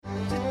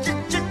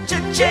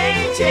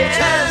Changes.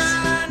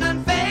 Turn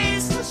and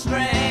face the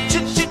strange.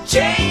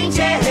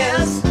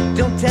 Changes.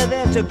 Don't tell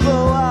them to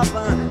grow up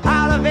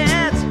out of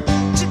it.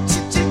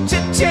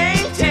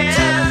 Changes.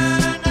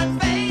 Turn and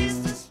face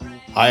the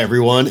strange. Hi,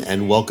 everyone,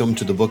 and welcome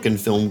to the Book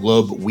and Film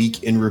Globe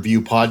Week in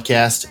Review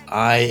podcast.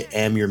 I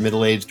am your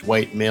middle-aged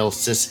white male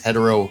cis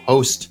hetero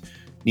host,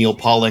 Neil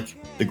Pollack,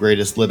 the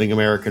greatest living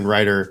American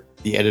writer,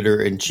 the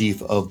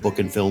editor-in-chief of Book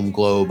and Film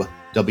Globe,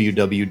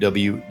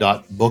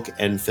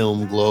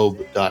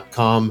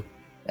 www.bookandfilmglobe.com.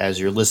 As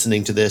you're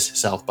listening to this,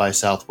 South by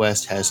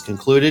Southwest has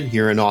concluded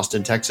here in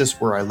Austin, Texas,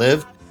 where I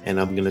live, and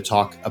I'm going to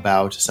talk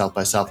about South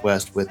by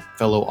Southwest with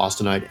fellow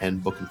Austinite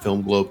and Book and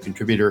Film Globe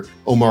contributor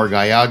Omar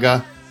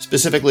Gallaga.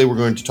 Specifically, we're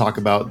going to talk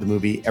about the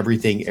movie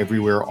Everything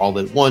Everywhere All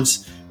at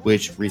Once,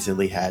 which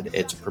recently had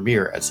its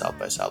premiere at South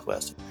by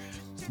Southwest.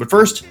 But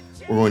first,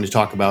 we're going to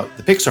talk about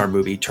the Pixar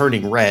movie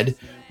Turning Red,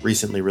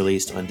 recently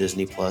released on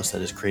Disney Plus,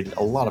 that has created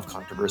a lot of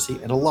controversy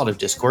and a lot of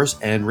discourse,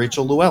 and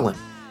Rachel Llewellyn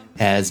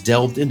has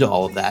delved into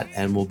all of that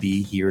and will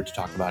be here to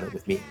talk about it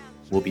with me.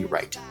 We'll be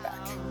right back.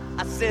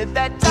 I said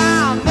that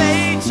time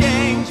may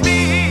change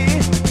me,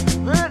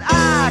 but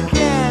I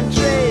can't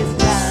trace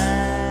time.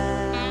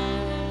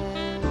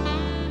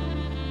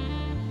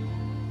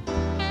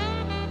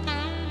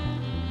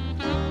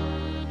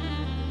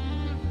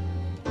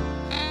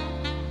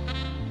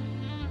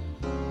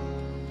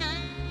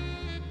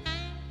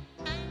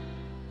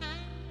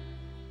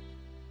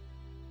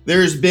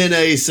 There's been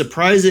a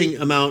surprising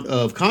amount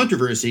of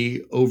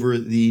controversy over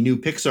the new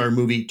Pixar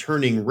movie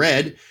Turning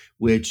Red,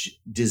 which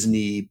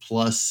Disney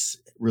Plus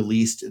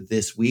released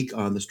this week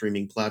on the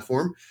streaming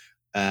platform.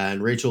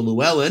 And Rachel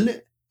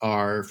Llewellyn,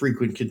 our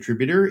frequent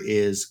contributor,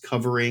 is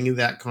covering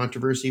that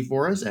controversy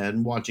for us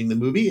and watching the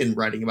movie and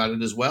writing about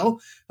it as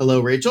well. Hello,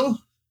 Rachel.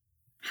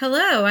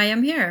 Hello, I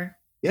am here.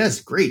 Yes,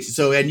 great.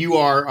 So, and you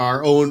are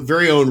our own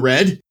very own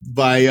Red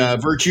by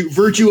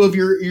virtue of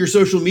your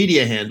social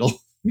media handle.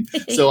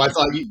 So I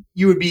thought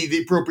you would be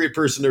the appropriate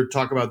person to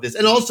talk about this.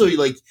 And also,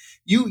 like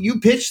you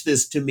pitched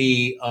this to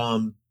me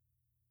a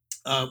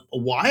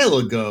while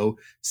ago,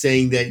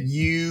 saying that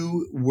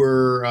you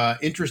were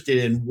interested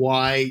in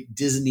why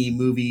Disney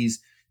movies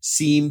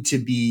seem to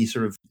be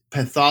sort of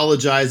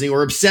pathologizing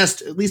or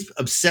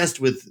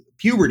obsessed with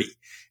puberty.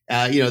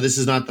 This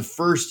is not the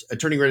first.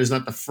 Turning Red is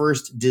not the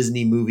first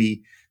Disney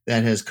movie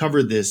that has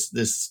covered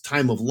this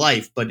time of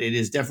life, but it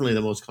is definitely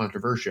the most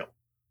controversial.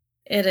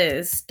 It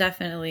is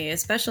definitely,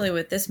 especially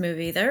with this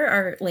movie, there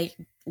are like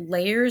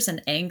layers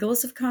and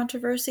angles of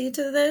controversy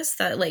to this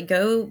that like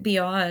go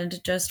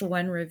beyond just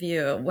one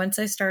review. Once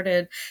I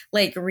started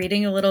like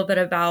reading a little bit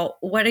about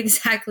what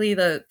exactly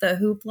the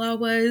hoopla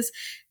was,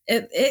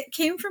 it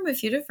came from a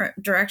few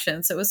different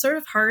directions. So it was sort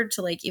of hard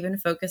to like even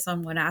focus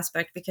on one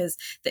aspect because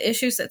the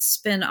issues that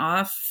spin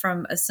off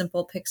from a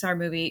simple Pixar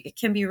movie, it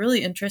can be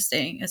really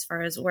interesting as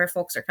far as where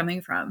folks are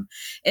coming from.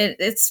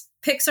 It's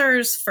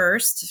Pixar's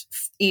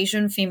first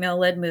Asian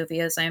female-led movie,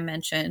 as I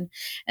mentioned.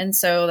 And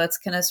so that's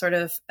going to sort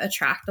of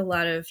attract a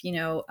lot of,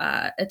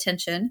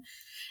 attention.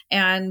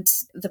 And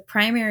the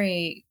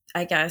primary,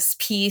 I guess,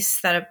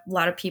 piece that a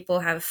lot of people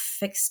have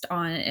fixed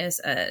on is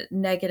a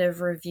negative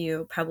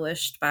review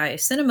published by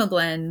Cinema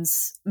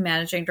Blend's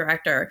managing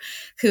director,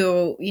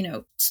 who,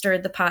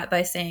 stirred the pot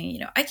by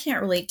saying, I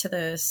can't relate to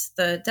this.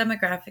 The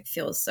demographic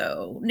feels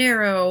so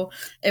narrow.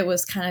 It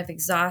was kind of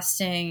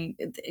exhausting,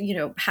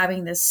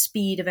 having this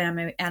speed of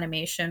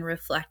animation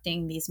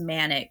reflecting these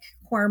manic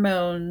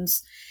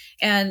hormones,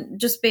 and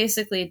just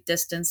basically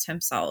distanced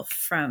himself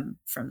from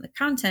the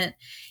content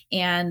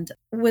and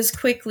was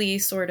quickly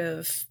sort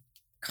of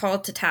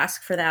called to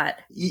task for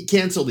that.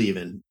 Canceled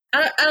even.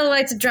 I don't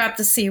like to drop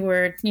the C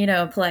word,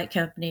 polite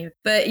company.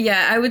 But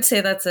yeah, I would say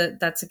that's a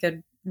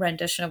good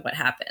rendition of what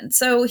happened.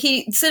 So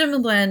Cinema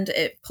Blend,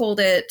 it pulled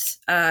it.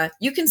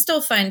 You can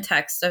still find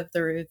text of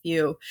the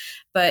review,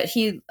 but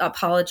he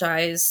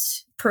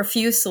apologized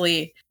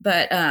profusely,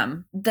 but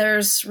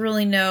there's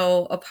really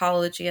no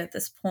apology at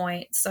this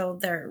point. So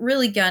they're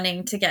really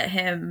gunning to get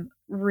him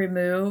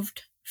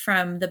removed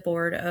from the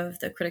board of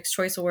the Critics'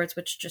 Choice Awards,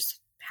 which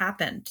just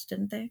happened,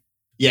 didn't they?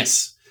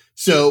 Yes.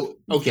 So,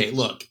 okay,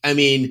 look, I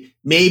mean,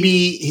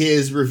 maybe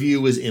his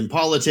review was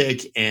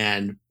impolitic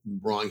and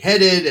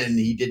wrong-headed and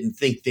he didn't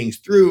think things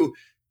through,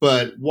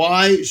 but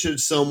why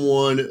should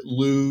someone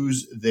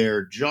lose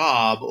their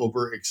job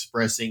over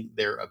expressing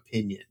their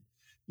opinion?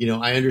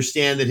 I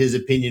understand that his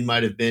opinion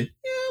might have been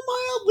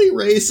mildly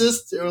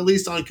racist, or at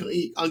least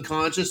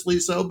unconsciously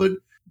so,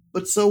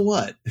 but so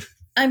what?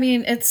 I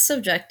mean, it's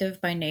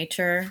subjective by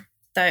nature.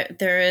 That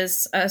there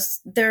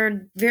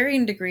are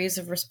varying degrees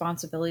of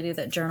responsibility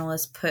that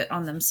journalists put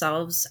on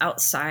themselves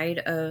outside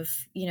of,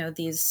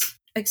 these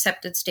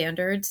accepted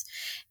standards.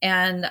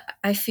 And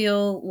I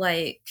feel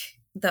like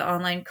the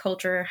online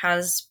culture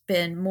has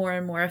been more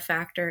and more a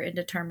factor in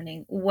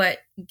determining what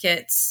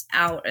gets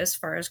out as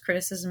far as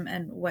criticism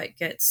and what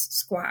gets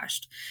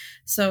squashed.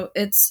 So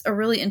it's a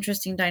really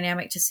interesting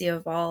dynamic to see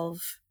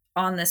evolve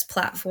on this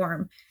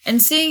platform,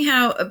 and seeing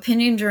how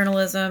opinion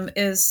journalism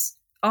is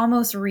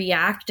almost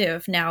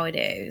reactive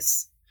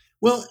nowadays.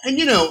 Well, and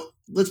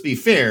let's be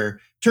fair,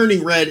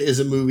 Turning Red is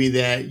a movie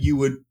that you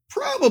would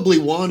probably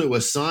want to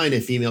assign a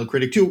female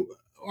critic to,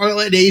 or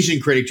an Asian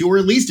critic to, or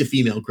at least a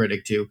female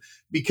critic to,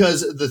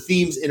 because the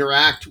themes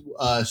interact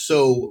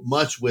so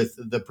much with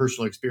the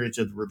personal experience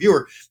of the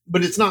reviewer.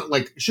 But it's not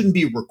like, shouldn't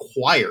be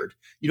required.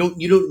 You don't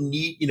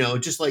need,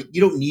 just like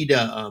you don't need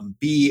to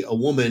be a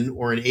woman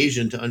or an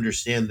Asian to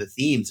understand the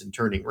themes in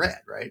Turning Red,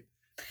 right?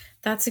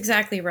 That's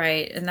exactly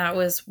right. And that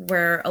was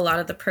where a lot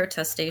of the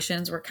protest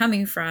stations were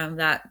coming from,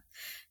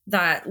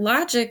 that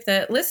logic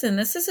that, listen,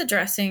 this is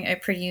addressing a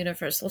pretty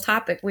universal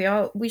topic.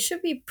 We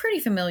should be pretty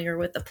familiar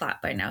with the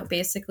plot by now.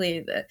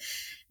 Basically, the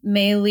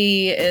Mei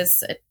Li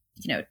is a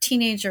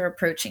teenager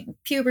approaching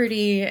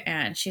puberty,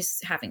 and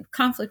she's having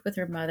conflict with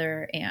her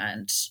mother.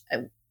 And,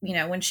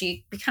 when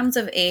she becomes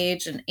of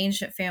age, an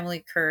ancient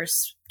family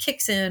curse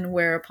kicks in,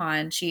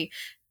 whereupon she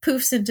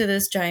poofs into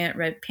this giant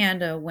red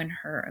panda when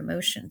her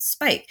emotions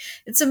spike.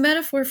 It's a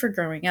metaphor for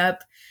growing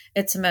up.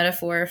 It's a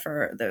metaphor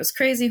for those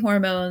crazy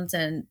hormones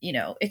and,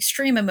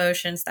 extreme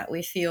emotions that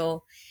we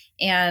feel.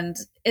 And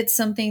it's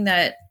something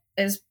that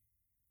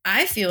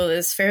I feel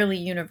is fairly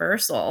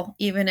universal,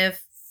 even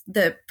if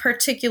the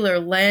particular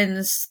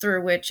lens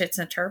through which it's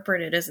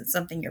interpreted isn't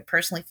something you're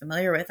personally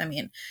familiar with. I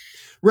mean,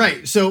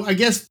 right. So I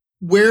guess,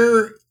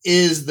 where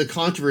is the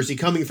controversy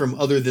coming from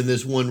other than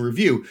this one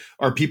review?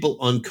 Are people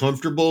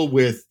uncomfortable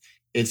with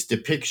its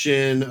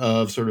depiction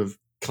of sort of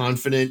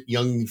confident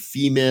young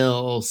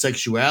female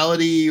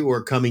sexuality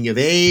or coming of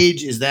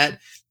age? Is that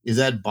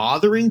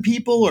bothering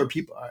people, or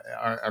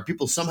are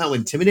people somehow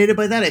intimidated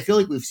by that? I feel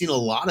like we've seen a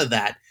lot of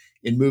that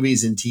in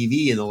movies and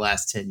TV in the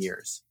last 10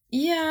 years.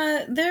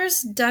 Yeah,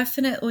 there's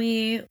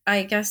definitely,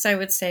 I guess I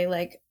would say,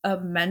 like a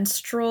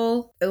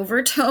menstrual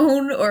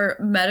overtone or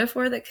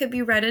metaphor that could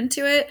be read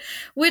into it,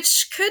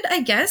 which could,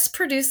 I guess,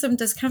 produce some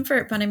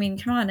discomfort. But I mean,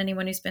 come on,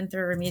 anyone who's been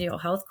through a remedial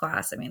health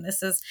class, I mean,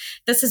 this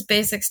is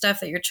basic stuff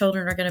that your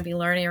children are going to be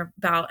learning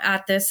about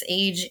at this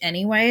age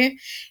anyway.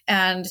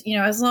 And,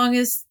 as long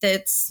as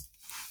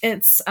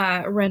it's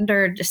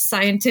rendered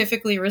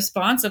scientifically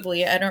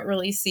responsibly, I don't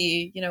really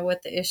see,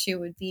 what the issue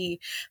would be.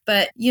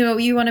 But,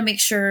 you want to make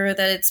sure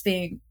that it's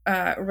being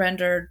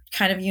rendered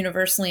kind of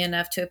universally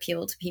enough to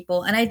appeal to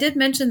people. And I did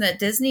mention that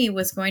Disney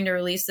was going to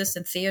release this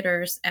in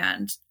theaters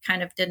and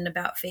kind of did an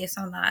about face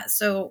on that.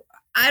 So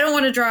I don't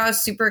want to draw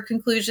super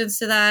conclusions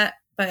to that,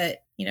 but,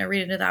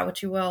 read into that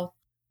what you will.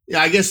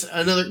 Yeah, I guess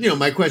another,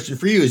 my question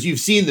for you is, you've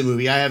seen the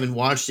movie. I haven't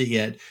watched it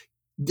yet.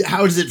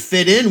 How does it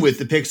fit in with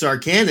the Pixar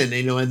canon?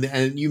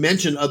 And you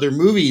mentioned other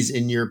movies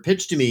in your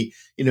pitch to me,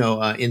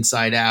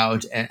 Inside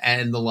Out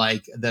and the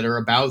like, that are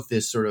about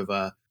this sort of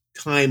a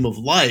time of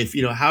life.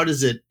 How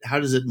does it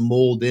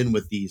mold in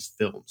with these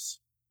films?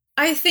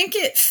 I think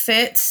it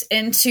fits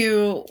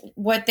into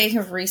what they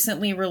have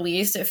recently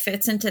released. It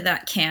fits into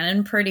that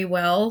canon pretty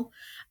well.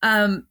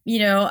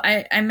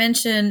 I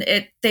mentioned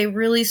it. They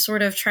really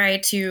sort of try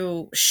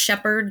to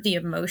shepherd the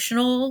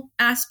emotional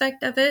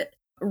aspect of it,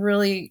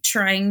 really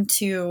trying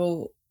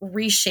to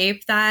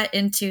reshape that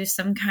into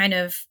some kind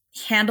of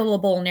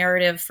handleable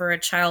narrative for a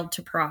child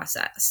to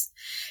process.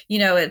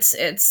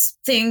 It's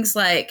things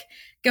like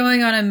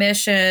going on a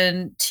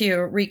mission to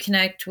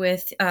reconnect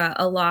with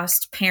a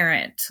lost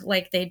parent,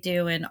 like they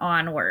do in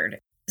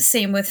Onward.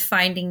 Same with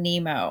Finding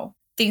Nemo.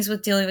 Things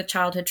with dealing with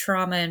childhood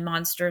trauma and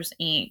Monsters,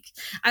 Inc.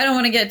 I don't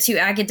want to get too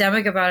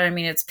academic about it. I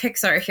mean, it's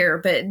Pixar here,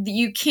 but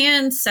you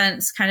can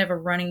sense kind of a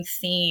running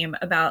theme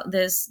about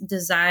this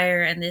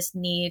desire and this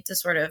need to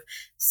sort of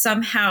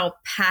somehow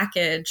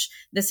package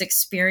this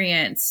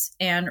experience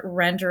and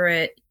render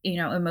it,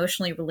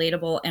 emotionally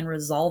relatable and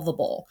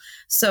resolvable.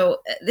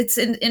 So it's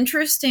an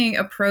interesting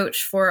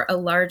approach for a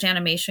large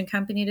animation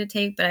company to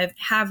take, but I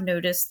have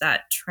noticed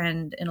that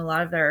trend in a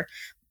lot of their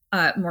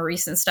more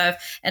recent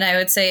stuff. And I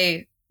would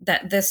say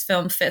that this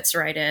film fits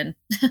right in.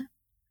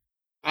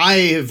 I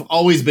have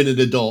always been an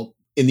adult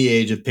in the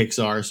age of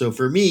Pixar. So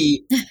for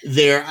me,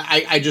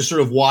 I just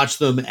sort of watch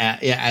them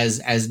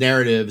as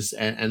narratives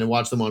and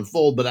watch them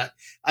unfold. But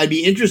I'd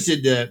be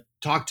interested to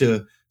talk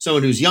to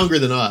someone who's younger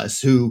than us,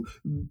 who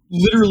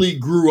literally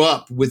grew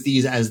up with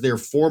these as their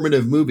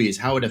formative movies,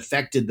 how it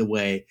affected the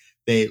way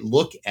they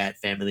look at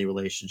family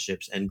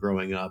relationships and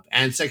growing up,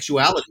 and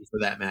sexuality for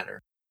that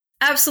matter.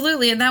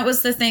 Absolutely. And that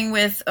was the thing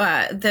with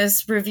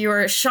this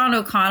reviewer, Sean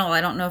O'Connell.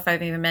 I don't know if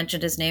I've even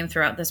mentioned his name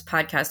throughout this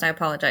podcast. I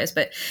apologize.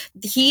 But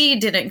he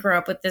didn't grow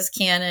up with this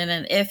canon.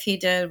 And if he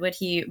did, would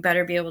he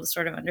better be able to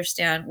sort of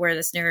understand where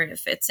this narrative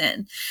fits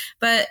in?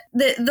 But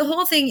the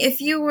whole thing,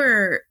 if you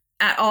were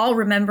at all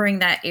remembering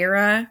that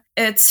era,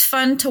 it's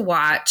fun to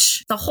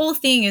watch. The whole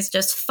thing is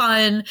just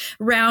fun,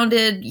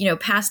 rounded,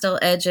 pastel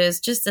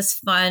edges, just this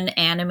fun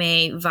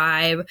anime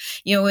vibe.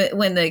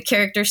 When the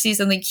character sees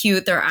something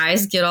cute, their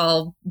eyes get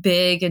all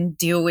big and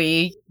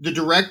dewy. The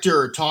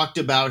director talked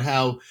about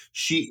how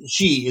she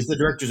is the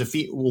director's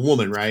a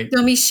woman, right?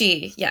 Domi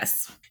Shi,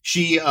 yes.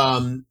 She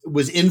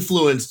was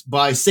influenced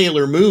by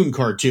Sailor Moon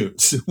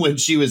cartoons when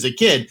she was a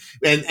kid.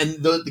 And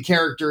the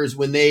characters,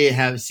 when they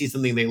see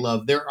something they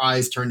love, their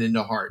eyes turn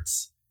into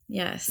hearts.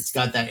 Yes. It's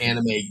got that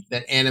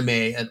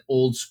an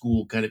old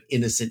school kind of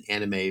innocent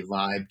anime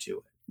vibe to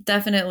it.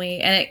 Definitely.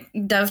 And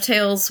it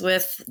dovetails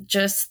with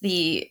just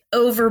the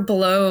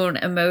overblown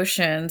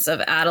emotions of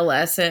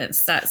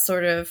adolescence. That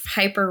sort of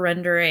hyper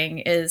rendering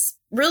is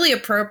really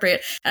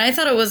appropriate. And I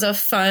thought it was a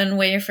fun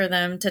way for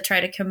them to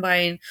try to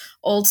combine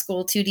old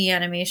school 2D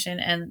animation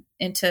and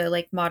into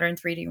like modern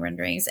 3D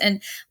renderings.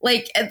 And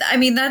like, I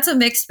mean, that's a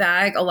mixed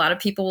bag. A lot of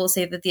people will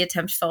say that the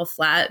attempt fell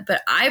flat,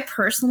 but I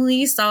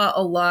personally saw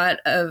a lot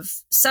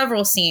of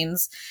several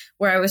scenes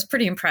where I was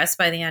pretty impressed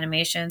by the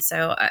animation.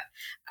 So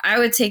I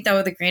would take that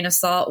with a grain of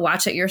salt,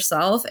 watch it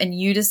yourself, and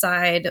you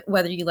decide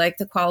whether you like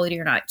the quality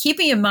or not.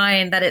 Keeping in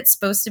mind that it's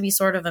supposed to be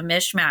sort of a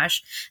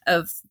mishmash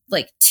of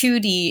like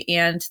 2D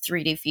and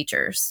 3D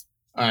features.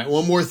 All right,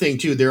 one more thing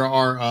too. There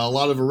are a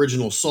lot of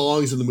original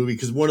songs in the movie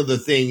because one of the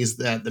things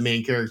that the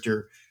main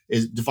character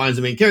defines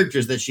the main character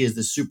is that she has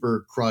this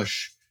super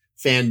crush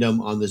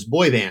fandom on this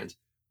boy band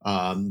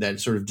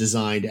that's sort of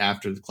designed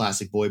after the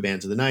classic boy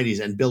bands of the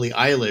 90s. And Billie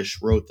Eilish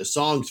wrote the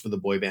songs for the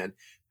boy band.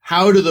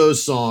 How do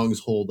those songs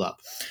hold up?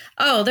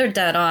 Oh, they're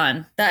dead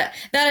on. That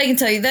I can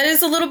tell you. That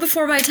is a little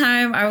before my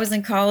time. I was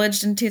in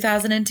college in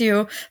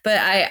 2002, but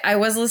I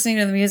was listening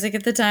to the music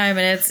at the time,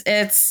 and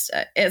it's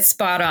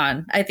spot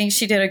on. I think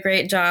she did a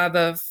great job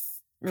of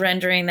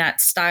rendering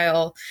that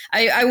style.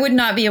 I would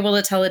not be able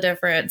to tell the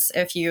difference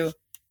if you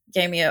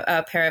gave me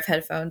a pair of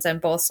headphones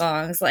and both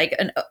songs, like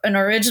an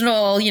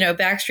original,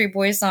 Backstreet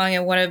Boys song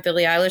and one of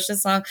Billie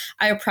Eilish's song.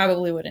 I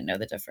probably wouldn't know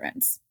the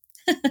difference.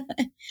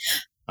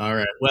 All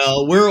right.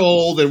 Well, we're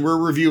old and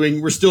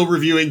we're still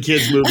reviewing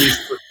kids' movies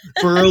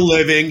for a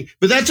living,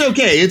 but that's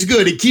okay. It's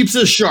good. It keeps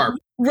us sharp.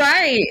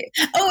 Right.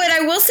 Oh, and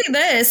I will say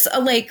this,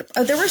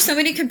 there were so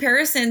many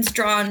comparisons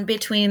drawn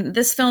between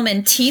this film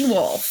and Teen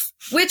Wolf,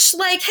 which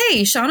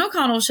hey, Sean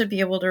O'Connell should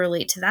be able to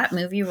relate to that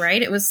movie,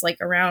 right? It was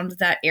around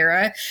that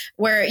era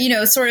where,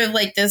 sort of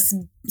like this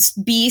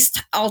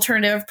beast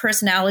alternative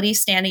personality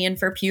standing in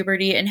for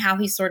puberty and how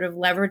he sort of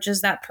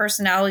leverages that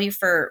personality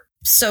for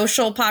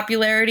social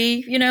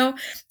popularity,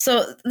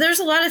 so there's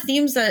a lot of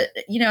themes that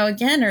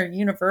again are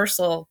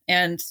universal,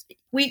 and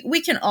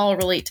we can all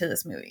relate to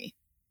this movie.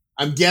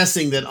 I'm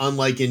guessing that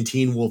unlike in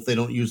Teen Wolf, they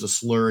don't use a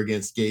slur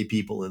against gay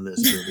people in this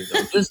movie,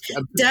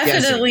 though.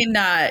 Definitely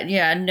not.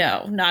 Yeah,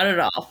 no, not at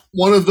all.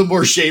 One of the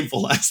more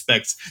shameful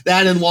aspects.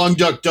 That and Long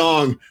Duck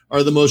Dong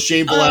are the most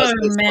shameful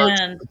aspects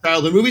of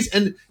childhood movies.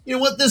 And you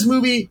know what? This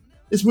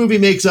movie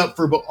makes up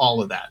for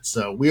all of that.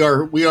 So we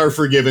are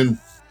forgiven.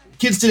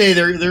 Kids today,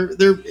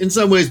 they're in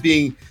some ways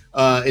being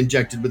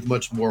injected with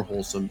much more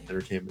wholesome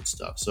entertainment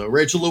stuff. So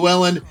Rachel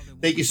Llewellyn,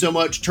 thank you so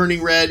much.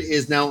 Turning Red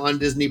is now on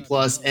Disney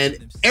Plus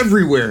and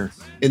everywhere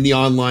in the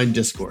online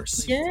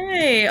discourse.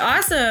 Yay,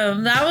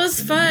 awesome. That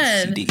was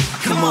fun.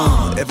 Come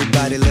on,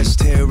 everybody, let's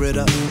tear it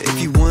up.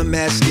 If you want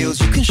mad skills,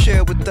 you can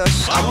share with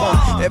us. I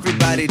want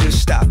everybody to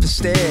stop and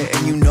stare,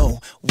 and you know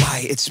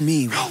why it's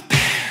me, Robert.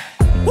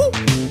 Woo!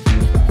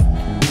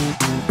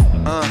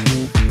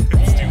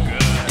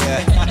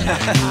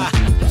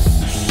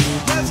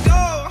 Let's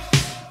go.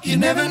 You're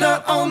never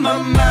not on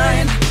my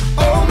mind.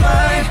 Oh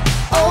my,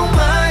 oh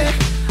my.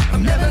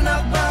 I'm never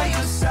not by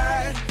your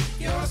side,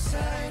 your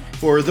side.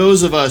 For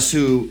those of us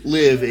who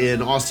live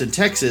in Austin,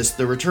 Texas,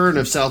 the return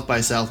of South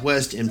by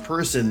Southwest in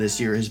person this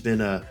year has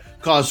been a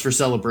cause for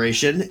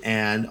celebration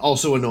and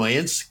also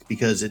annoyance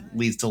because it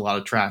leads to a lot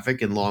of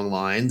traffic and long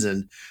lines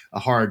and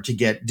hard to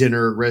get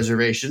dinner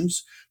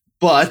reservations.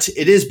 But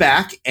it is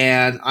back,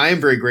 and I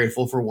am very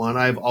grateful for one.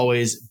 I've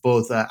always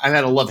I've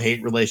had a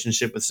love-hate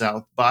relationship with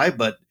South by,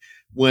 but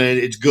when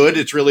it's good,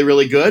 it's really,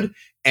 really good.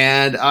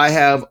 And I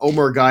have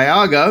Omar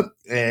Gallaga,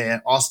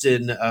 an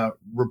Austin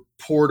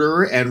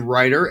reporter and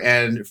writer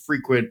and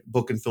frequent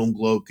Book and Film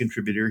Globe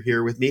contributor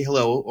here with me.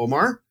 Hello,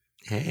 Omar.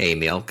 Hey,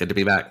 Neil. Good to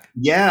be back.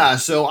 Yeah,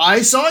 so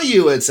I saw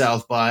you at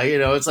South by.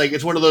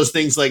 It's one of those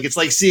things. It's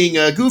like seeing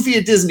Goofy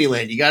at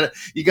Disneyland.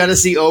 You gotta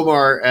see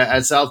Omar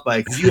at South by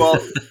because you all.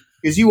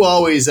 Because you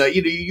always,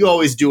 you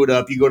always do it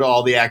up. You go to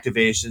all the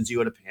activations, you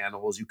go to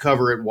panels, you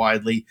cover it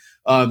widely.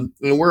 And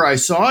where I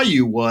saw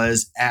you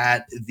was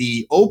at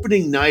the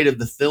opening night of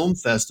the film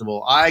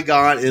festival. I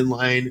got in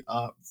line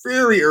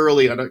very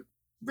early on a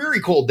very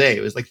cold day.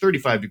 It was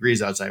 35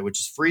 degrees outside, which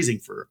is freezing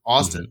for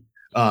Austin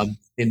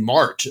in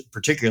March,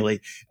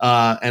 particularly.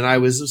 And I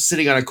was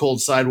sitting on a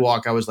cold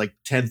sidewalk. I was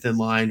 10th in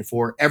line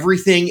for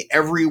Everything,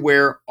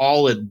 Everywhere,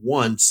 All at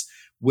Once,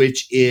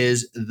 which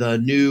is the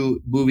new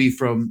movie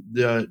from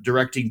the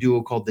directing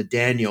duo called the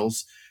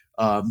Daniels.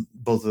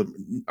 Both of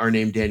them are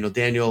named Daniel.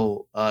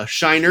 Daniel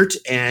Scheinert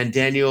and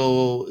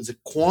Daniel, is it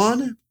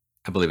Kwan?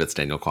 I believe it's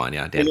Daniel Kwan.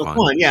 Yeah, Daniel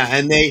Kwan. Yeah,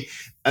 and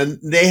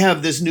they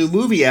have this new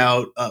movie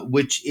out,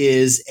 which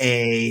is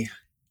I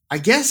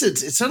guess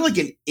it's sort of like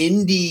an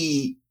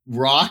indie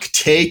rock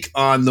take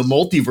on the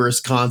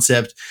multiverse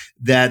concept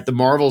that the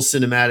Marvel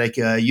Cinematic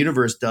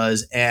Universe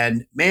does.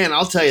 And man,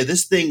 I'll tell you,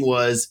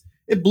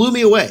 it blew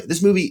me away.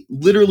 This movie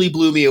literally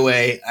blew me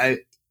away.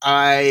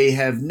 I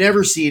have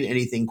never seen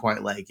anything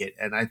quite like it,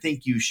 and I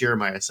think you share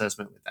my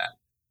assessment with that.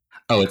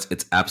 Oh,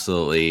 it's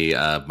absolutely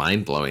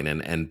mind blowing,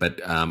 but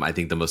I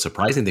think the most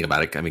surprising thing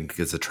about it, I mean,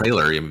 because the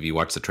trailer, I mean, if you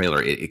watch the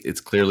trailer, it's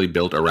clearly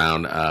built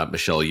around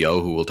Michelle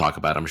Yeoh, who we'll talk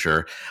about, I'm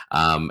sure,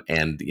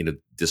 and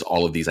just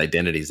all of these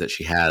identities that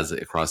she has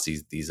across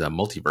these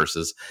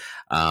multiverses,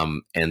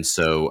 and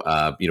so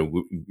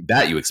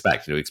that you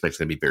expect it's going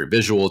to be very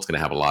visual. It's going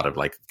to have a lot of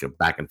like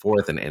back and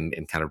forth and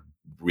kind of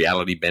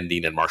reality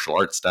bending and martial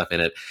arts stuff in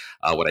it.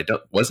 What I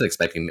wasn't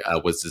expecting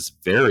was this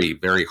very,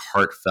 very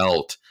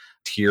heartfelt,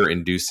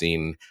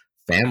 tear-inducing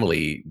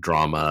family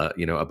drama,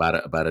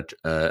 about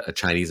a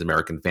Chinese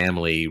American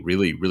family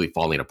really, really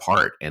falling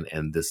apart,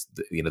 and this,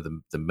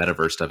 the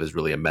metaverse stuff is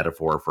really a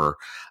metaphor for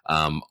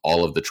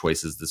all of the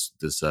choices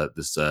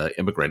this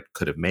immigrant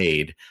could have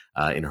made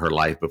in her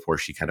life before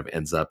she kind of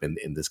ends up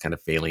in this kind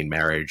of failing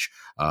marriage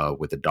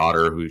with a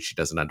daughter who she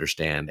doesn't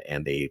understand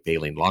and a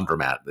failing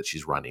laundromat that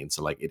she's running.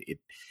 So like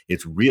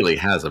it really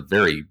has a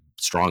very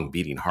strong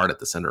beating heart at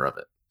the center of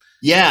it.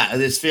 Yeah,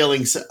 this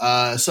failing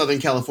Southern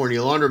California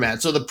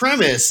laundromat. So the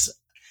premise,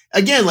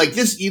 again, like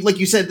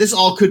you said, this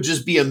all could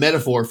just be a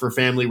metaphor for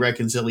family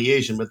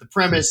reconciliation. But the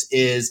premise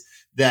is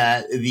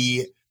that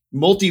the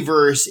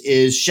multiverse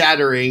is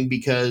shattering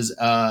because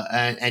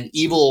an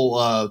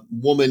evil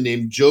woman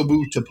named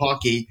Jobu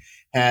Tupaki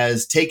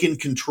has taken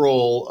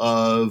control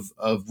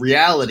of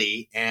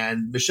reality,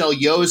 and Michelle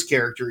Yeoh's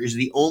character is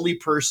the only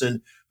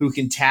person who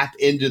can tap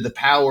into the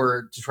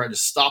power to try to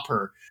stop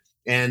her.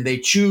 And they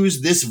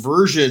choose this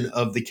version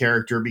of the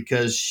character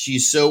because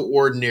she's so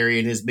ordinary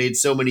and has made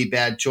so many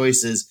bad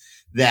choices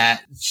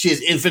that she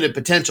has infinite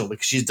potential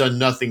because she's done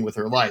nothing with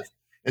her life.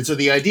 And so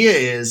the idea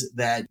is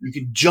that you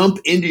can jump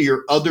into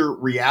your other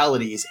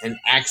realities and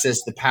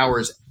access the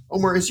powers.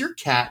 Omar, is your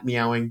cat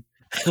meowing?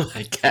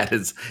 My cat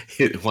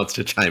it wants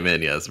to chime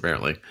in. Yes,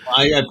 apparently.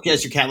 I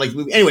guess your cat likes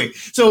moving. Anyway,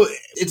 so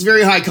it's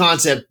very high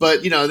concept,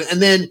 but and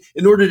then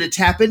in order to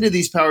tap into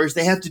these powers,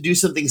 they have to do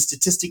something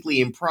statistically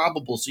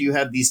improbable. So you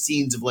have these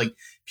scenes of like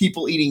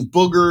people eating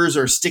boogers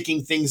or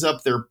sticking things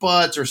up their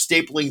butts or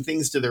stapling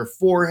things to their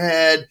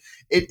forehead.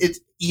 It's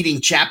eating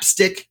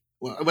chapstick.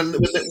 When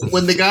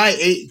the guy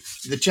ate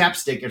the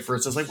chapstick at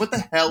first, I was like, what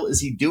the hell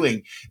is he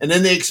doing? And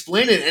then they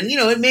explain it, and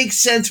it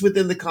makes sense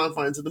within the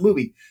confines of the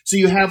movie. So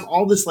you have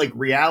all this like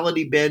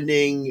reality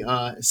bending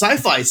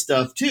sci-fi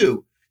stuff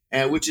too,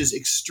 which is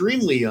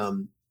extremely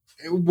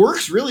it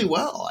works really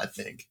well, I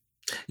think.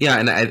 Yeah,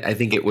 and I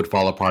think it would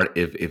fall apart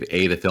if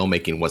the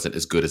filmmaking wasn't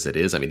as good as it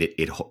is. I mean,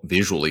 it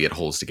visually it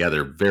holds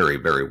together very,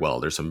 very well.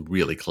 There's some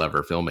really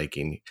clever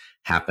filmmaking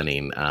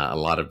happening, a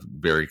lot of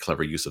very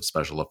clever use of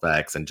special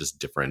effects and just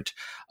different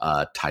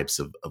types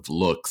of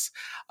looks.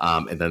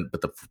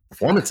 But the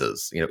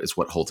performances, is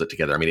what holds it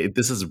together. I mean,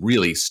 this is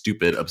really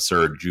stupid,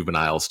 absurd,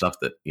 juvenile stuff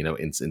that,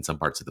 in some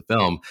parts of the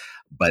film,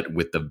 but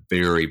with the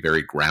very,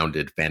 very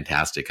grounded,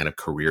 fantastic kind of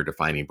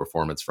career-defining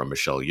performance from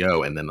Michelle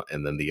Yeoh, and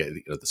then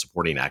the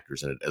supporting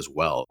actors in it as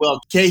well. Well,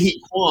 Ke-Huy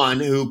Quan,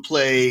 who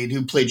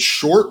played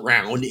Short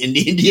Round in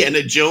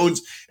Indiana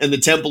Jones and the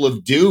Temple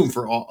of Doom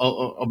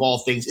of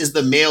all things, is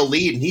the male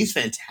lead, and he's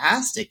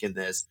fantastic in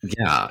this.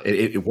 Yeah,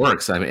 it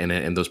works. I mean,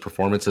 and those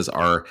performances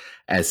are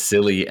as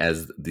silly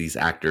as these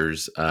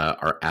actors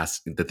are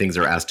asked. The things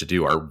they're asked to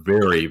do are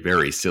very,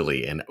 very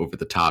silly and over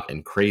the top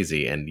and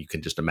crazy. And you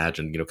can just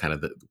imagine, kind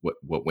of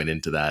what went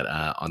into that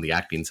on the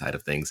acting side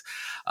of things.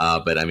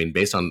 But I mean,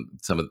 based on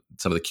some of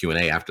the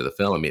Q&A after the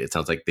film, I mean, it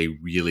sounds like they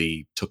really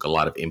took a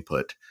lot of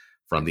input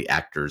from the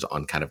actors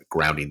on kind of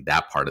grounding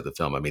that part of the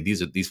film. I mean,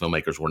 these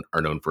filmmakers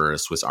are known for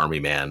Swiss Army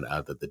Man,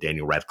 the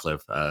Daniel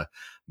Radcliffe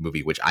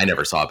movie, which I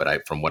never saw,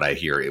 but from what I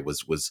hear, it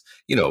was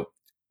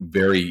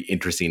very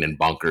interesting and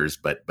bonkers,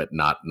 but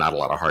not a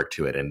lot of heart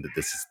to it. And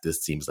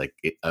this seems like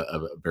a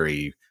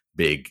very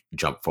big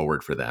jump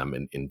forward for them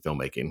in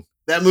filmmaking.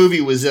 That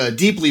movie was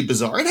deeply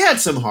bizarre. It had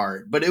some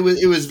heart, but it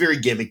was very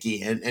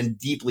gimmicky and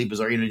deeply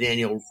bizarre.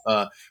 Daniel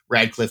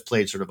Radcliffe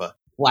played sort of a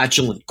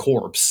flatulent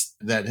corpse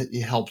that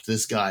helped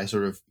this guy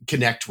sort of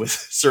connect with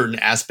certain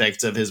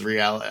aspects of his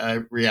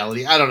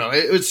reality. I don't know.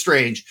 It was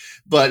strange,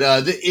 but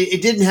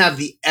it didn't have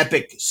the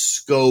epic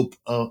scope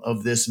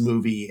of this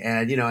movie.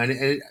 And, and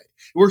it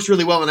works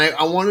really well. And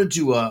I wanted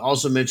to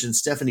also mention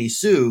Stephanie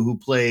Soo, who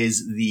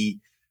plays the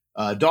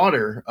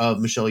daughter of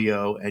Michelle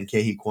Yeoh and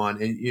Ke-Huy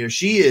Quan. And,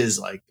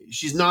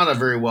 she's not a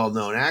very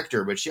well-known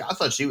actor, but I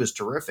thought she was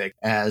terrific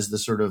as the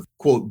sort of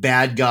quote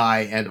bad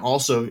guy. And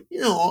also,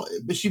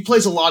 but she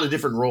plays a lot of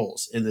different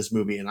roles in this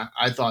movie. And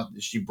I thought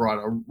she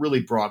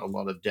really brought a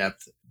lot of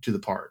depth to the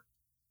part.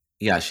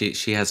 Yeah,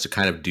 she has to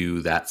kind of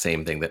do that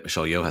same thing that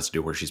Michelle Yeoh has to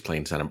do, where she's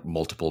playing kind of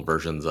multiple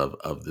versions of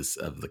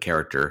the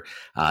character,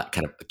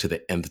 kind of to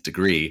the nth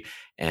degree.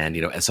 And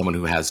as someone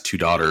who has two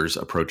daughters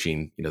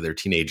approaching their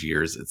teenage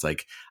years, it's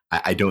like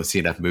I don't see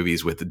enough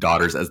movies with the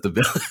daughters as the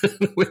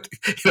villain, with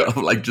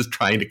like just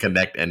trying to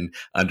connect and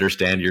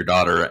understand your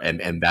daughter,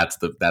 and that's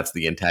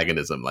the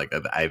antagonism. Like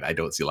I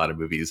don't see a lot of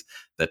movies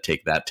that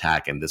take that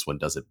tack, and this one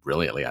does it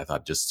brilliantly. I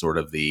thought just sort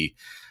of the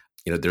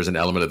there's an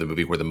element of the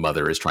movie where the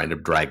mother is trying to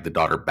drag the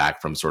daughter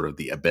back from sort of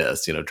the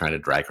abyss, trying to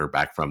drag her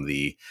back from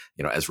the,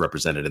 as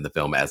represented in the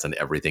film as an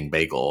everything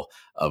bagel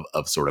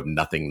of sort of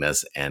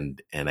nothingness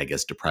and I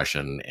guess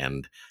depression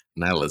and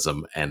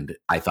nihilism. And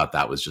I thought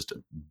that was just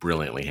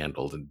brilliantly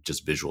handled, and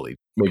just visually,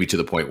 maybe to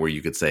the point where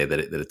you could say that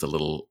it's a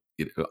little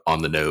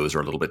on the nose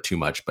or a little bit too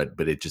much, but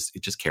it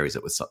just carries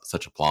it with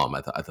such aplomb.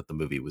 I thought the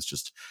movie was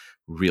just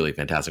really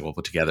fantastic, well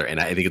put together. And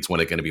I think it's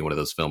going to be one of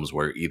those films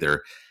where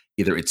either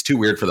it's too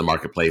weird for the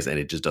marketplace and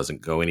it just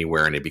doesn't go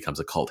anywhere and it becomes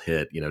a cult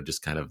hit,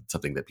 just kind of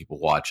something that people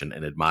watch and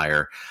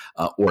admire,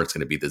 or it's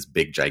going to be this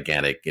big,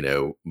 gigantic,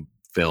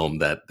 film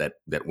that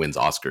wins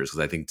Oscars. Because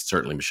I think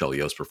certainly Michelle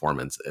Yeoh's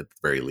performance, at the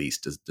very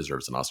least,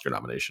 deserves an Oscar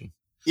nomination.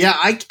 Yeah,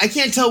 I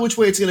can't tell which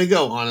way it's going to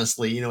go,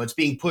 honestly. It's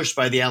being pushed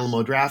by the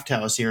Alamo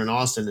Drafthouse here in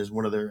Austin, as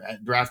one of their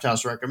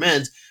Drafthouse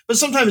recommends. But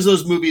sometimes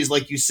those movies,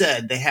 like you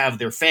said, they have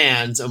their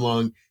fans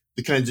among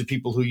the kinds of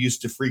people who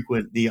used to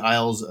frequent the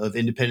aisles of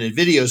independent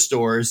video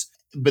stores,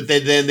 but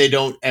then they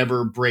don't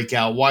ever break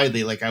out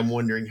widely. Like, I'm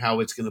wondering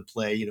how it's going to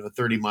play,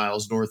 30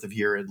 miles north of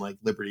here in like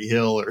Liberty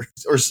Hill or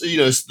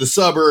the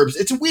suburbs.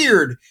 It's a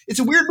weird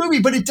movie,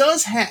 but it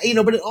does have,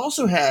 but it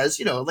also has,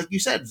 like you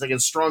said, it's like a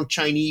strong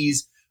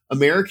Chinese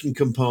American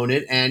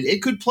component, and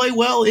it could play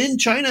well in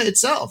China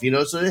itself,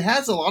 so it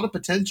has a lot of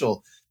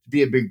potential to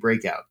be a big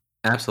breakout.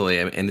 Absolutely,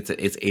 and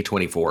it's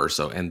A24,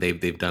 so and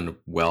they've done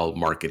well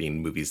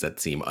marketing movies that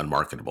seem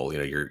unmarketable.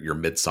 Your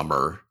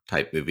Midsummer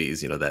type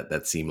movies,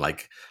 that seem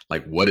like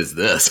what is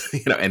this?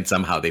 And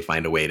somehow they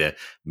find a way to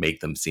make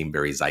them seem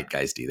very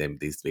zeitgeisty.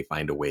 They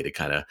find a way to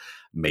kind of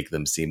make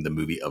them seem the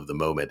movie of the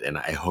moment, and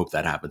I hope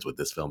that happens with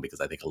this film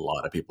because I think a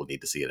lot of people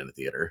need to see it in a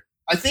theater.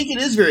 I think it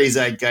is very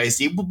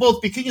zeitgeisty,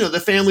 both because the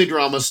family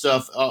drama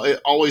stuff it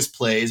always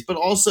plays, but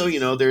also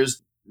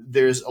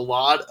there's a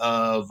lot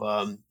of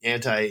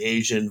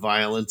anti-Asian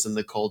violence in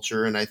the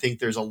culture. And I think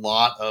there's a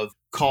lot of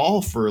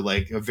call for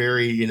like a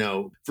very,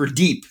 for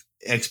deep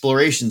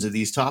explorations of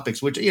these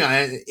topics, which,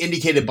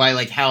 indicated by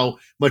like how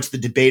much the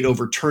debate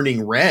over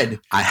Turning Red.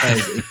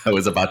 I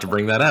was about to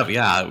bring that up.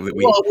 Yeah.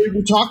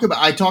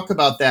 I talk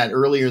about that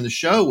earlier in the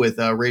show with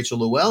Rachel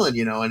Llewellyn,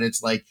 and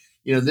it's like,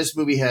 this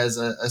movie has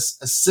a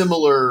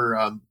similar,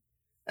 it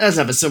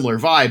doesn't have a similar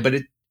vibe, but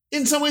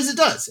in some ways it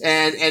does.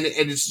 And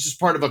it's just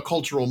part of a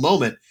cultural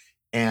moment.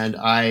 And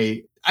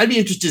I'd be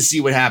interested to see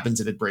what happens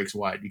if it breaks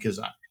wide, because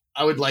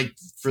I would like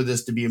for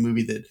this to be a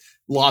movie that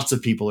lots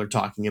of people are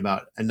talking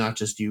about and not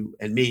just you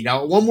and me.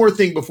 Now, one more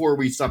thing before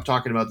we stop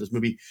talking about this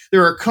movie,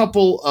 there are a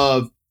couple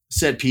of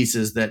set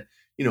pieces that,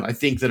 I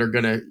think that are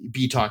going to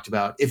be talked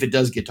about if it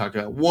does get talked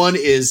about. One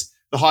is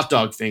the hot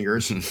dog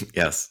fingers.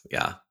 Yes.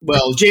 Yeah.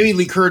 Well, Jamie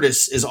Lee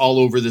Curtis is all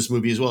over this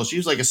movie as well. She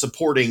was like a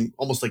supporting,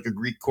 almost like a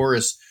Greek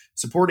chorus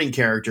supporting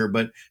character,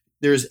 but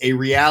there's a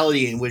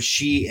reality in which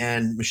she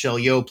and Michelle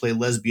Yeoh play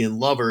lesbian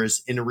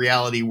lovers in a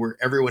reality where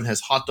everyone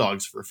has hot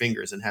dogs for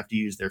fingers and have to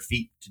use their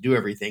feet to do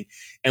everything.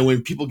 And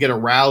when people get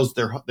aroused,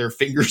 their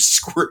fingers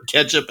squirt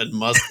ketchup and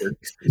mustard.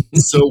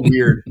 It's so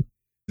weird.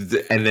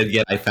 And then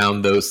yet I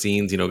found those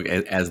scenes,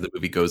 as the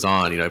movie goes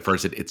on, at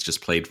first it's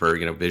just played for,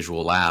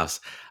 visual laughs.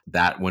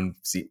 That one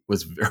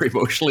was very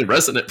emotionally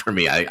resonant for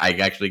me. I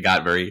actually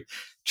got very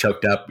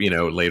choked up,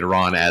 later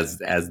on as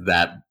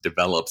that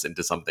develops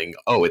into something.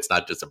 Oh, it's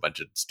not just a bunch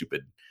of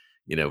stupid,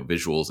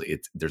 visuals.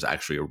 There's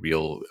actually a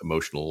real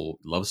emotional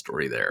love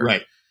story there.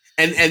 Right.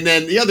 And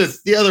then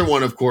the other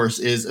one, of course,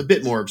 is a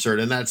bit more absurd,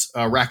 and that's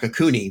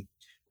Raccacoonie.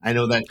 I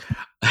know that.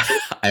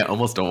 I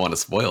almost don't want to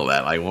spoil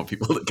that. I want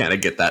people to kind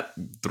of get that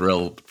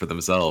thrill for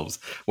themselves.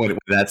 When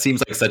that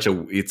seems like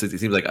it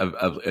seems like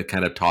a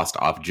kind of tossed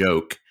off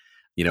joke,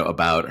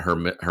 about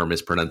her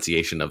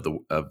mispronunciation of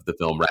the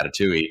film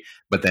Ratatouille,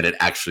 but then it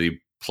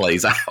actually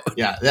plays out.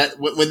 Yeah, that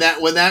when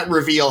that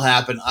reveal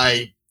happened,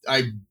 I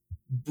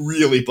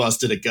really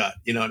busted a gut,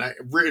 and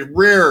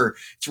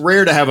it's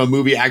rare to have a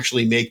movie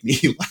actually make me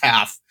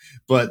laugh,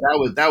 but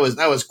that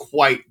was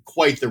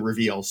quite the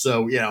reveal.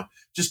 So,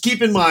 just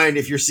keep in mind,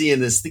 if you're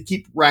seeing this,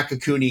 keep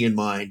Raccacoonie in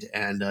mind,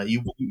 and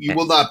you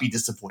will not be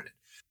disappointed.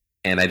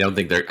 And I don't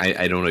think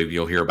I don't know if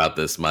you'll hear about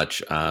this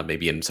much,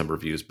 maybe in some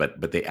reviews,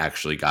 but they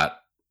actually got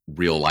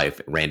real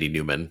life Randy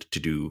Newman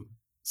to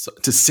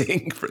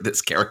sing for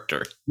this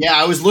character. Yeah,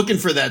 I was looking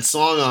for that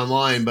song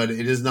online, but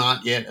it is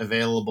not yet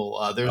available.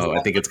 I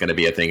think it's going to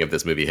be a thing if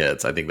this movie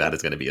hits. I think that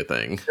is going to be a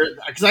thing.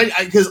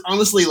 Because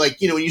honestly, like,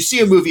 when you see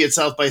a movie at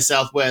South by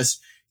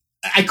Southwest,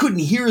 I couldn't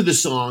hear the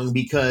song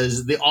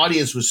because the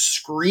audience was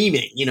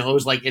screaming. It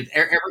was like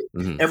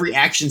every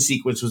action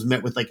sequence was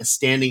met with like a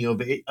standing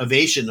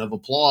ovation of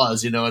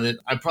applause. And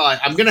I'm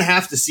going to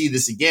have to see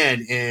this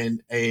again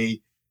in a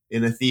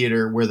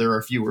theater where there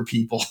are fewer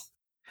people.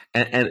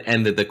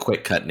 And the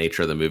quick cut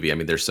nature of the movie. I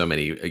mean, there's so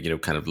many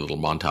kind of little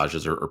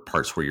montages or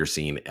parts where you're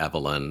seeing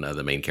Evelyn,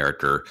 the main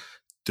character,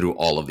 through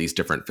all of these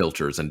different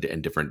filters and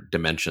different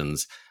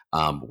dimensions,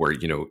 where,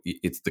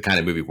 it's the kind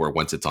of movie where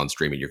once it's on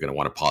streaming, you're going to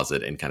want to pause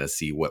it and kind of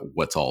see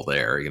what's all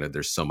there.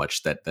 There's so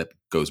much that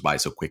goes by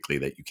so quickly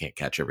that you can't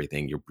catch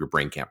everything. Your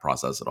brain can't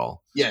process it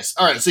all. Yes.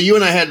 All right. So you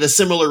and I had a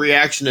similar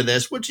reaction to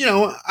this, which,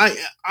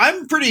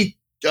 I'm pretty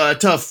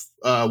tough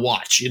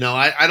watch.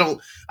 I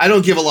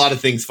don't give a lot of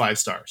things 5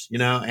 stars,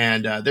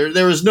 and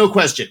there was no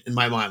question in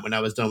my mind when I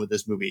was done with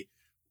this movie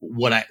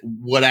what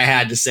I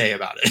had to say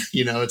about it.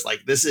 It's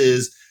like, this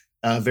is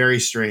a very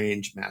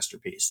strange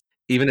masterpiece.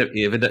 Even if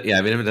it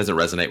doesn't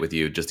resonate with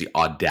you, just the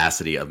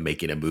audacity of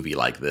making a movie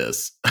like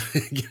this,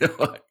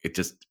 it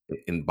just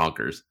in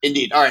bonkers.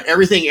 Indeed. All right.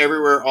 Everything,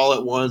 Everywhere, All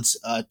at Once.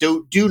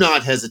 Do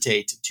not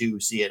hesitate to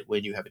see it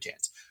when you have a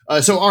chance.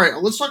 So, all right,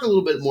 let's talk a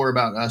little bit more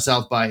about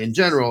South by in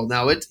general.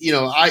 Now,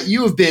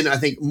 you have been, I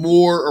think,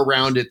 more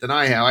around it than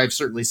I have. I've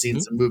certainly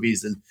seen some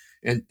movies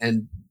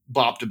and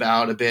bopped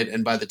about a bit.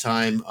 And by the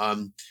time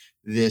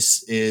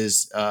this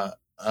is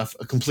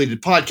a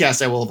completed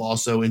podcast, I will have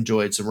also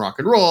enjoyed some rock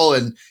and roll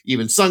and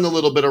even sung a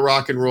little bit of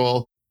rock and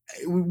roll.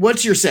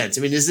 What's your sense?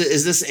 I mean, is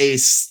this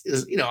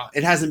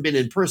it hasn't been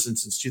in person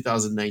since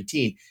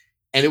 2019,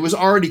 and it was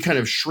already kind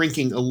of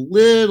shrinking a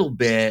little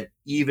bit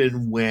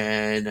even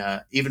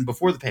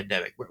before the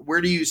pandemic.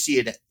 Where do you see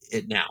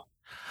it now?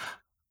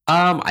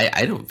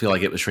 I don't feel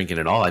like it was shrinking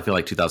at all. I feel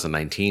like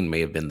 2019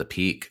 may have been the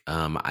peak.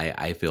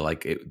 I feel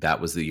like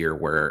that was the year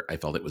where I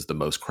felt it was the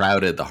most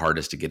crowded, the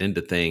hardest to get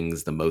into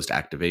things, the most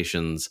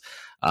activations.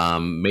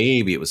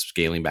 Maybe it was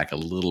scaling back a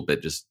little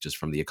bit just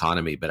from the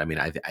economy. But I mean,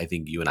 I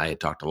think you and I had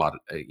talked a lot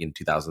in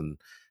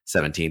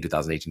 2017,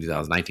 2018,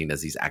 2019,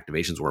 as these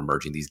activations were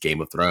emerging, these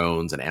Game of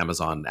Thrones and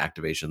Amazon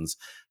activations,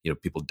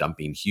 people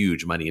dumping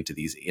huge money into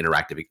these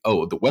interactive,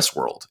 the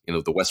Westworld,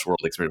 the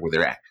Westworld experience where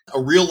they're at.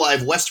 A real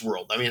live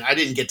Westworld. I mean, I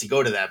didn't get to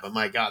go to that, but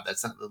my God, that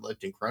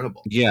looked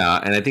incredible. Yeah.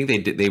 And I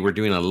think they were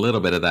doing a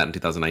little bit of that in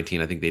 2019.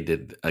 I think they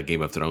did a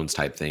Game of Thrones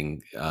type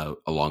thing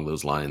along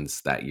those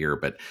lines that year.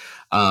 But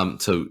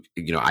so,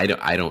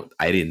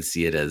 I didn't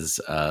see it as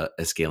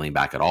scaling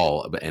back at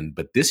all.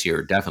 But this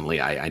year,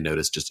 definitely, I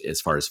noticed, just as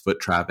far as foot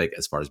traffic,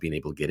 as far as being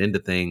able to get into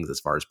things, as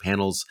far as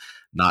panels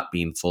not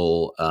being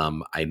full,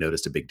 I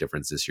noticed a big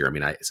difference this year. I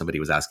mean, somebody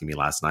was asking me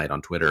last night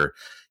on Twitter,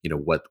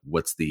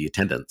 what's the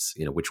attendance,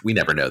 which we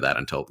never know that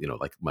until,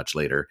 like much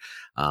later.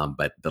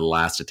 But the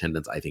last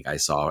attendance I think I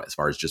saw, as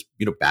far as just,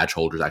 badge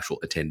holders, actual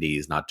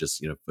attendees, not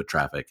just, foot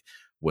traffic,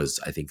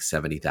 was I think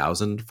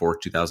 70,000 for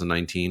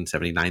 2019,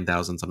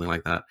 79,000, something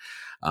like that.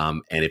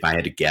 And if I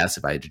had to guess,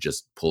 if I had to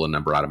just pull a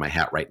number out of my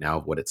hat right now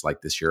of what it's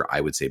like this year,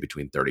 I would say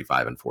between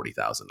 35 and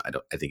 40,000.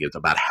 I think it's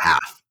about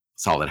half,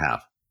 solid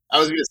half. I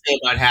was going to say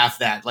about half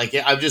that. Like,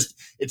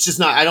 it's just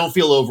not, I don't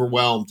feel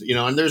overwhelmed,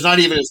 and there's not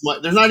even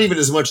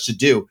as much to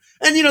do.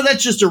 And,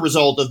 that's just a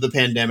result of the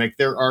pandemic.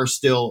 There are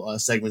still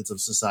segments of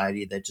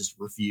society that just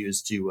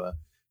refuse to,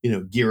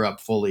 gear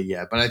up fully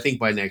yet. But I think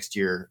by next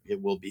year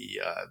it will be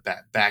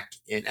back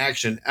in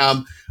action.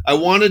 I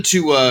wanted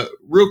to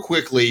real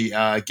quickly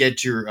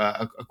get your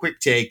a quick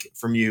take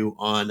from you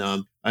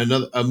on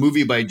a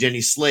movie by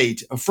Jenny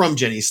Slate, from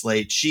Jenny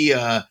Slate.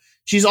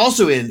 She's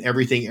also in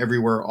Everything,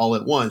 Everywhere, All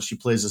at Once. She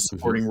plays a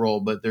supporting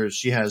role, but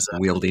she has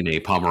wielding a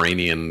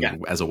Pomeranian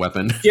as a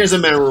weapon. She has a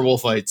memorable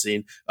fight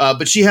scene,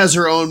 but she has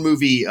her own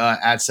movie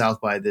at South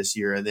by this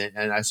year,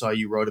 and I saw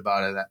you wrote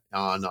about it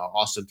on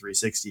Austin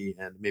 360,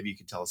 and maybe you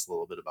could tell us a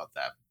little bit about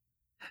that.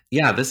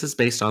 Yeah, this is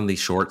based on the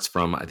shorts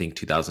from, I think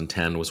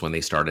 2010 was when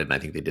they started, and I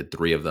think they did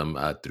 3 of them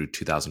through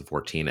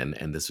 2014,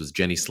 and this was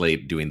Jenny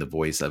Slate doing the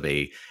voice of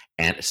a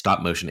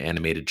stop motion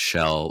animated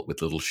shell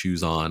with little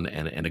shoes on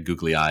and a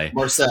googly eye.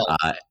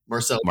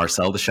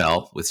 Marcel the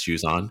shell with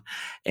shoes on.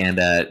 And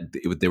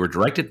they were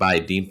directed by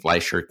Dean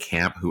Fleischer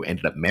Camp, who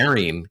ended up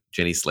marrying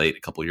Jenny Slate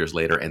a couple years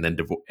later, and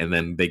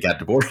then they got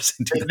divorced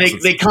in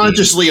 2016. They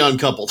consciously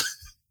uncoupled.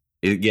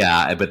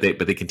 Yeah, but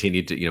they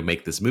continued to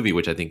make this movie,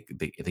 which I think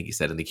he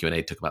said in the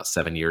Q&A took about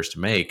 7 years to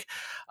make.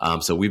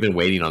 So we've been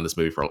waiting on this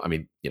movie for. I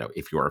mean,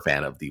 if you are a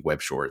fan of the web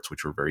shorts,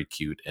 which were very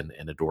cute and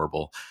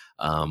adorable,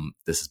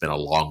 this has been a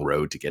long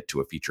road to get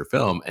to a feature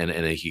film. And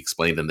he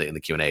explained in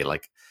the Q&A,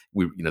 like,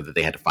 that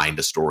they had to find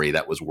a story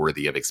that was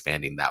worthy of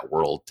expanding that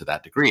world to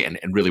that degree. And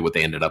really what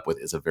they ended up with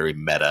is a very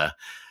meta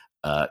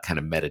kind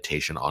of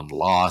meditation on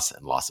loss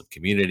and loss of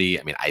community.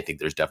 I mean, I think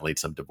there's definitely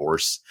some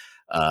divorce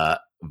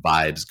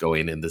vibes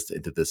going into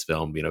this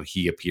film.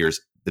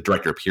 The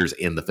director appears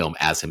in the film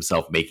as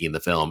himself making the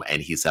film,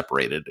 and he's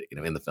separated,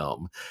 in the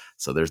film.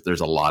 So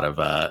there's a lot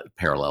of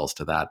parallels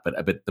to that.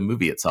 But the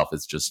movie itself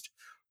is just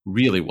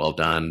really well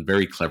done,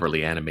 very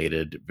cleverly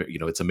animated.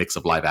 It's a mix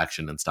of live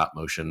action and stop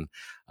motion.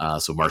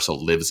 So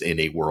Marcel lives in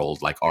a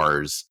world like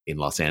ours in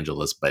Los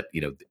Angeles, but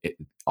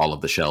all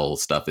of the shell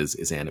stuff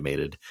is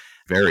animated.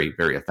 Very,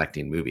 very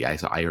affecting movie. I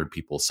heard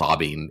people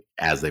sobbing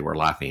as they were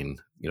laughing,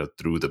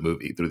 through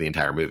the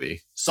entire movie.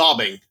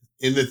 Sobbing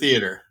in the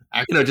theater.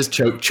 Just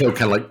choke,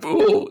 kind of like,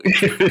 ooh.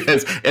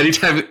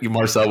 Anytime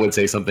Marcel would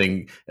say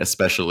something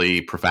especially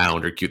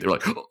profound or cute, they're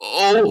like,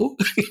 oh,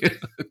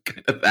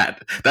 kind of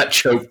that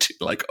choked,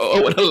 like, oh,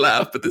 I want to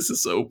laugh, but this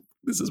is so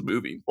this is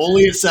moving.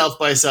 Only at South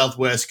by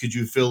Southwest could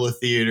you fill a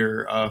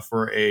theater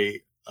for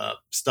a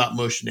stop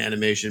motion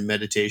animation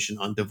meditation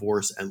on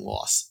divorce and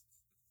loss.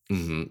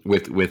 Mm-hmm.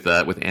 With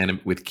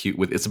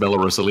Isabella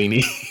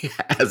Rossellini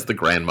as the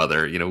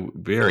grandmother,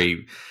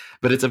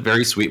 but it's a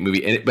very sweet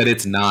movie. But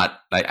it's not.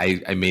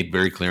 I made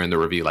very clear in the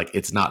review, like,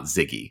 it's not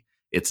Ziggy.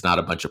 It's not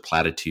a bunch of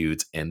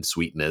platitudes and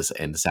sweetness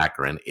and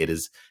saccharine.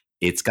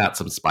 It's got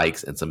some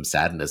spikes and some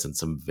sadness and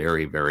some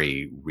very,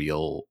 very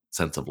real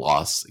sense of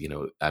loss.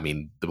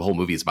 The whole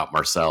movie is about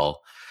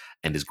Marcel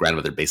and his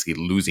grandmother basically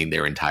losing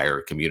their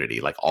entire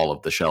community. Like, all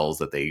of the shells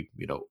that they,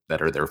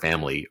 that are their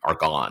family are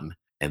gone,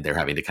 and they're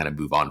having to kind of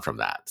move on from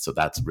that. So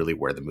that's really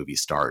where the movie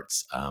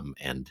starts,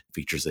 and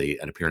features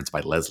an appearance by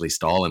Leslie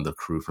Stahl and the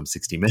crew from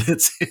 60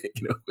 Minutes.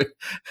 But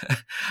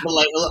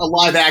like a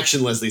live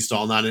action Leslie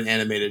Stahl, not an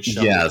animated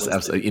show. Yes,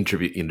 absolutely.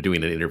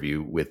 Doing an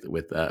interview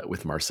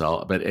with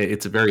Marcel. But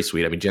it's very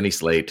sweet. I mean, Jenny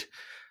Slate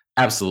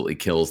absolutely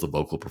kills the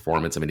vocal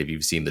performance. I mean, if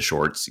you've seen the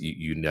shorts,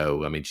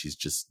 she's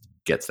just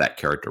gets that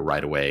character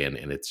right away, and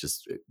it's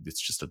just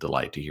a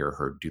delight to hear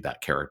her do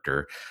that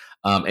character.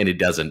 And it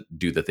doesn't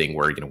do the thing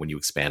where, when you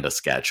expand a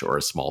sketch or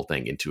a small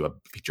thing into a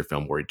feature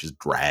film where it just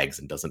drags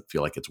and doesn't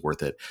feel like it's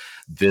worth it.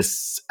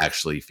 This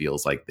actually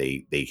feels like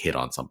they hit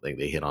on something.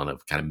 They hit on a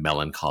kind of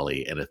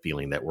melancholy and a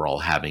feeling that we're all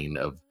having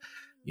of,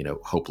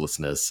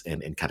 hopelessness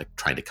and kind of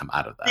trying to come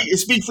out of that.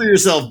 Speak for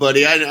yourself,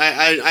 buddy.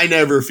 I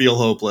never feel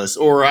hopeless,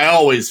 or I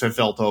always have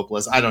felt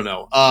hopeless. I don't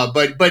know.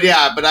 But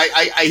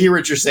I hear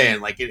what you're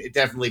saying. Like, it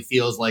definitely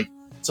feels like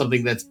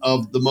something that's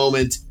of the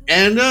moment,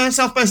 and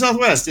South by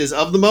Southwest is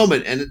of the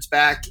moment, and it's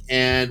back,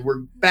 and we're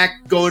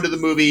back going to the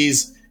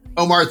movies.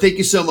 Omar, thank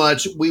you so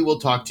much. We will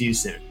talk to you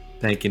soon.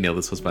 Thank you, Neil.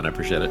 This was fun. I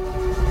appreciate it.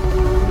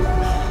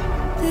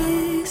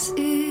 This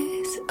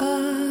is a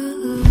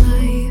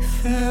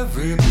life.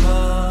 Every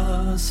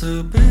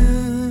possibility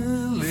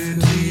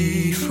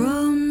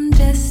from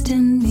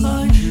destiny.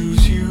 I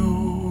choose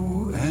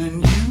you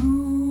and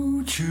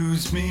you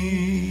choose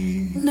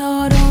me.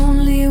 Not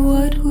only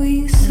what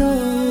we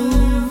sow.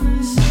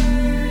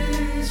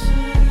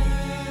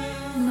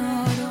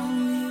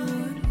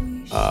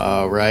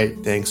 All right.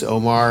 Thanks,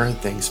 Omar.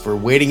 Thanks for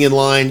waiting in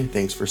line.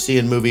 Thanks for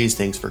seeing movies.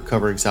 Thanks for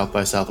covering South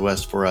by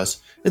Southwest for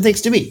us. And thanks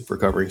to me for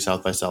covering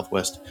South by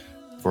Southwest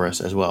for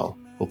us as well.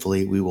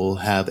 Hopefully we will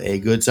have a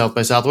good South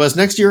by Southwest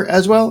next year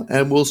as well,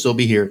 and we'll still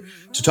be here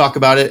to talk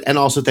about it. And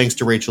also thanks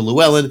to Rachel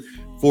Llewellyn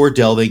for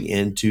delving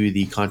into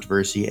the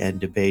controversy and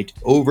debate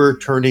over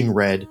Turning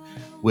Red,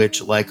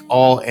 which, like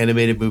all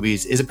animated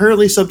movies, is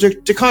apparently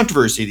subject to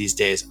controversy these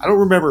days. I don't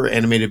remember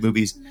animated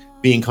movies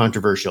being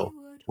controversial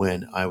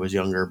when I was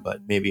younger, but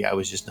maybe I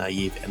was just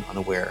naive and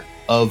unaware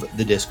of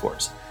the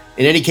discourse.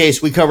 In any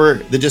case, we cover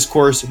the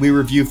discourse. We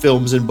review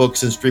films and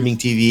books and streaming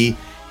TV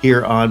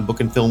here on Book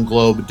and Film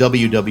Globe,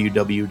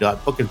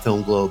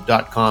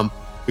 www.bookandfilmglobe.com.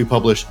 We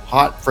publish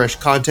hot, fresh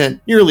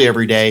content nearly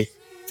every day.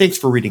 Thanks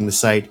for reading the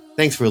site.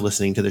 Thanks for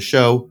listening to the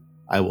show.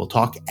 I will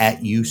talk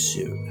at you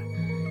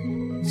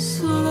soon.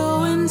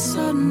 Slow and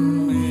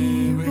sudden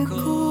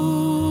miracles,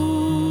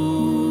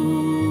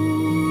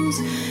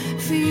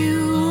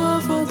 view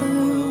of other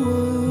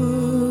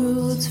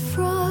worlds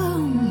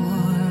from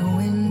our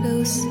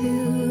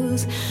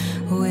windowsills,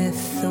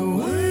 with the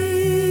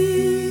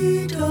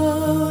weight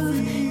of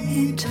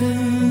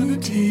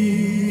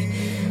eternity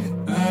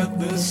at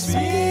the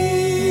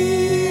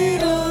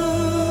speed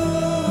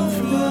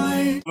of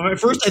light. At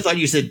first, I thought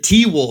you said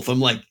T-Wolf.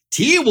 I'm like,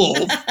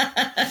 T-Wolf?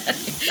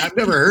 I've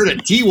never heard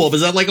of T-Wolf.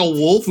 Is that like a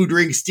wolf who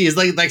drinks tea? Is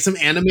like some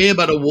anime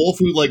about a wolf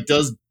who like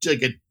does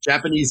like a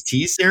Japanese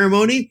tea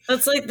ceremony?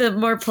 That's like the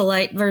more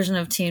polite version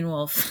of Teen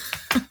Wolf.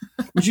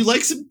 Would you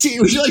like some tea?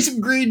 Would you like some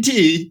green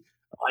tea?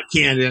 Oh, I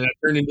can't. I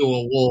turned into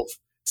a wolf.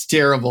 It's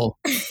terrible.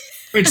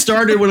 It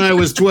started when I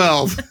was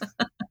 12.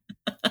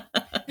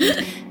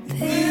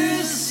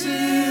 This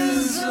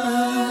is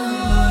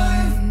our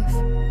life.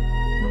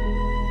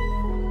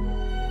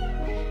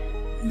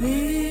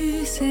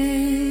 This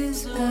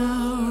is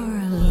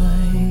our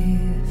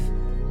life.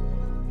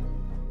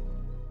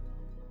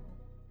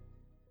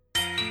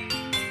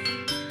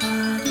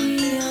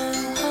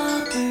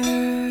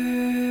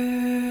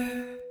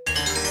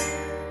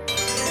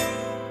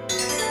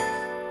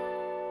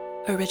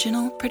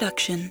 Original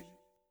production.